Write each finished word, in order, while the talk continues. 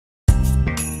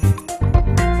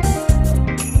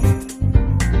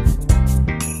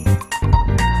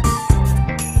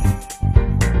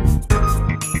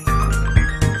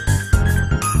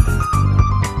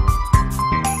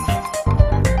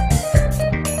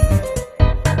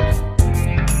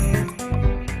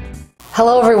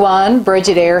Hello everyone,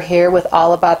 Brigid here with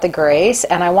All About the Grace,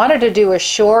 and I wanted to do a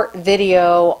short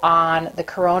video on the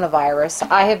coronavirus.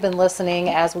 I have been listening,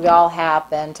 as we all have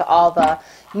been, to all the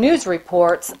news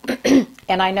reports,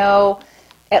 and I know,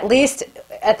 at least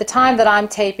at the time that I'm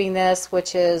taping this,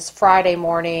 which is Friday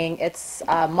morning, it's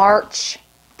March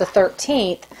the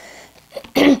 13th,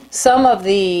 some of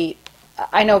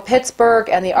I know Pittsburgh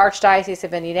and the Archdiocese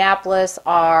of Indianapolis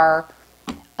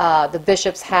the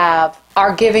bishops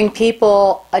are giving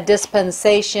people a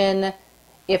dispensation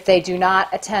if they do not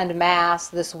attend Mass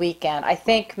this weekend. I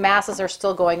think Masses are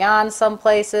still going on some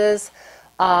places.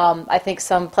 I think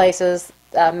some places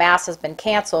Mass has been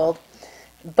canceled.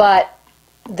 But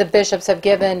the bishops have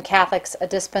given Catholics a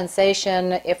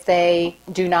dispensation if they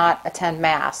do not attend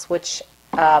Mass, which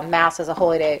Mass is a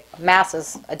holy day. Mass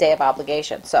is a day of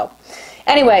obligation. So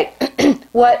anyway,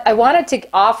 what I wanted to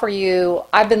offer you,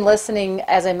 I've been listening,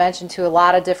 as I mentioned, to a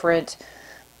lot of different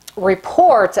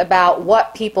reports about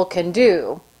what people can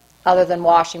do other than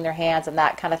washing their hands and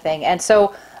that kind of thing. And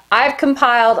so I've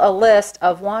compiled a list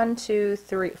of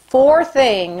 4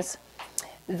 things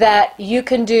that you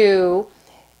can do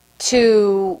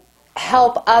to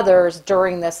help others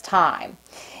during this time.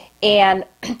 And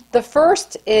the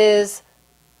first is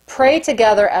pray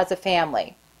together as a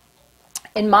family.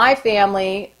 In my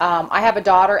family, I have a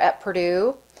daughter at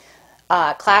Purdue.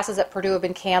 Classes at Purdue have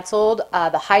been canceled.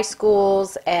 The high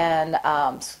schools and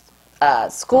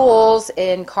schools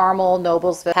in Carmel,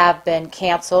 Noblesville have been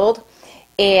canceled.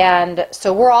 And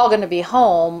so we're all going to be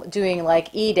home doing like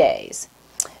E-days.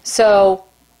 So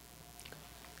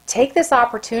take this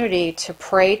opportunity to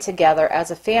pray together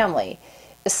as a family,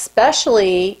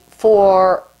 especially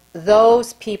for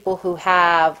those people who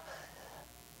have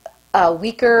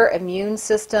weaker immune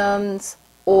systems,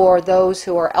 or those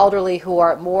who are elderly who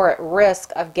are more at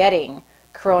risk of getting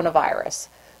coronavirus.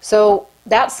 So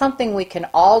that's something we can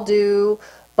all do,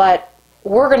 but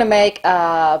we're going to make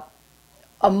a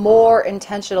more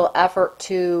intentional effort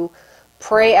to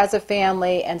pray as a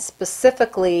family, and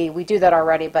specifically, we do that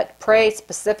already, but pray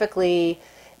specifically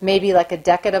maybe like a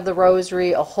decade of the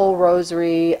rosary, a whole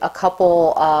rosary, a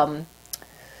couple,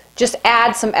 just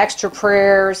add some extra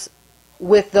prayers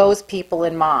with those people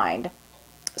in mind.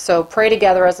 So pray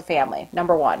together as a family,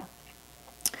 number 1.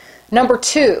 Number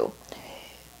 2,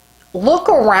 look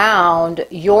around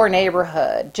your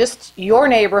neighborhood, just your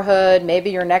neighborhood, maybe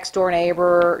your next door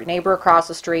neighbor across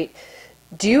the street.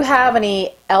 Do you have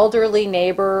any elderly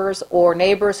neighbors or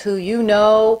neighbors who you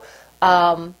know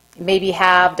maybe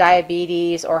have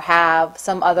diabetes or have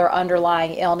some other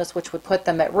underlying illness which would put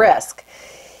them at risk?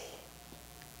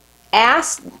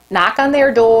 Knock on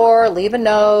their door, leave a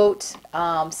note,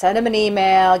 send them an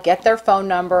email, get their phone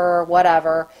number,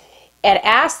 whatever, and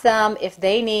ask them if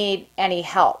they need any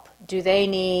help. Do they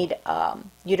need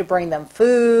you to bring them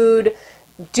food?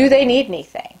 Do they need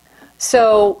anything?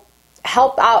 So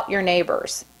help out your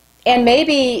neighbors. And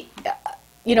maybe,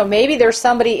 maybe there's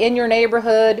somebody in your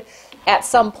neighborhood at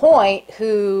some point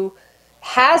who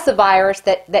has the virus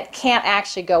that can't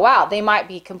actually go out. They might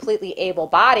be completely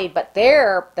able-bodied, but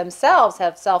they themselves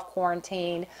have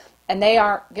self-quarantined and they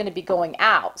aren't going to be going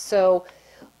out. So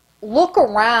look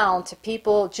around to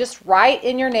people just right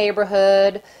in your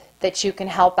neighborhood that you can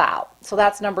help out. So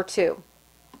that's number 2.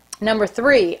 Number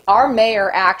 3, our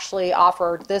mayor actually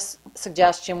offered this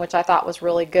suggestion, which I thought was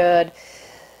really good,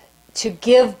 to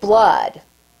give blood.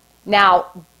 Now,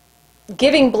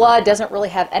 giving blood doesn't really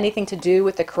have anything to do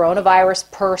with the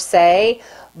coronavirus per se,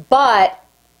 but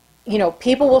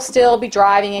people will still be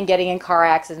driving and getting in car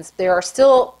accidents. There is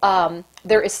still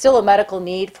a medical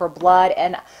need for blood,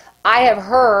 and I have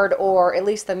heard, or at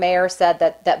least the mayor said,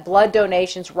 that blood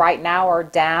donations right now are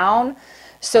down,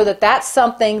 so that's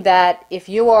something that if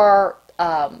you are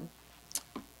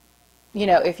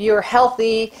if you're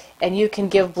healthy and you can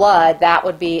give blood, that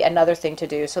would be another thing to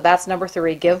do. So that's number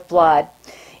 3, give blood.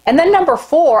 And then number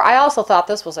 4, I also thought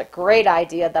this was a great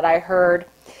idea that I heard,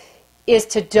 is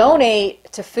to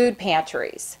donate to food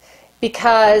pantries,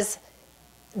 because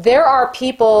there are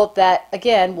people that,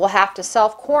 again, will have to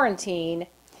self-quarantine,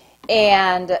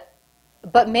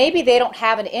 but maybe they don't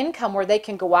have an income where they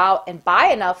can go out and buy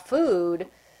enough food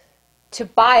to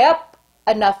buy up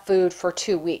enough food for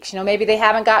 2 weeks. Maybe they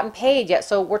haven't gotten paid yet,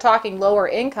 so we're talking lower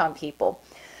income people.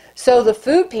 So the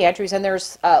food pantries, and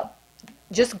there's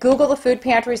just Google the food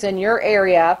pantries in your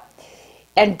area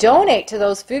and donate to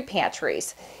those food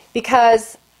pantries,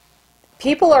 because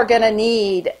people are going to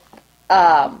need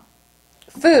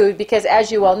food, because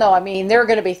as you well know, there are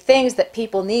going to be things that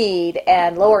people need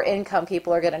and lower income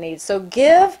people are going to need. So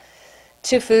give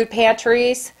to food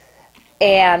pantries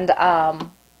and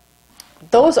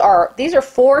these are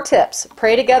 4 tips.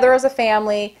 Pray together as a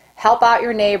family, help out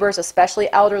your neighbors,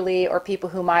 especially elderly or people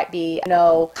who might be,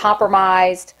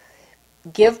 compromised,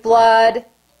 give blood,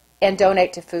 and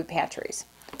donate to food pantries.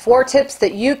 4 tips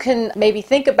that you can maybe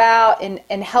think about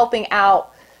in helping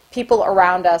out people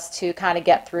around us to kind of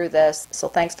get through this. So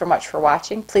thanks so much for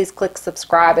watching. Please click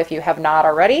subscribe if you have not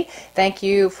already. Thank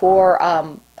you for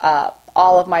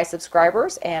all of my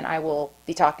subscribers, and I will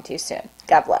be talking to you soon.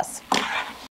 God bless.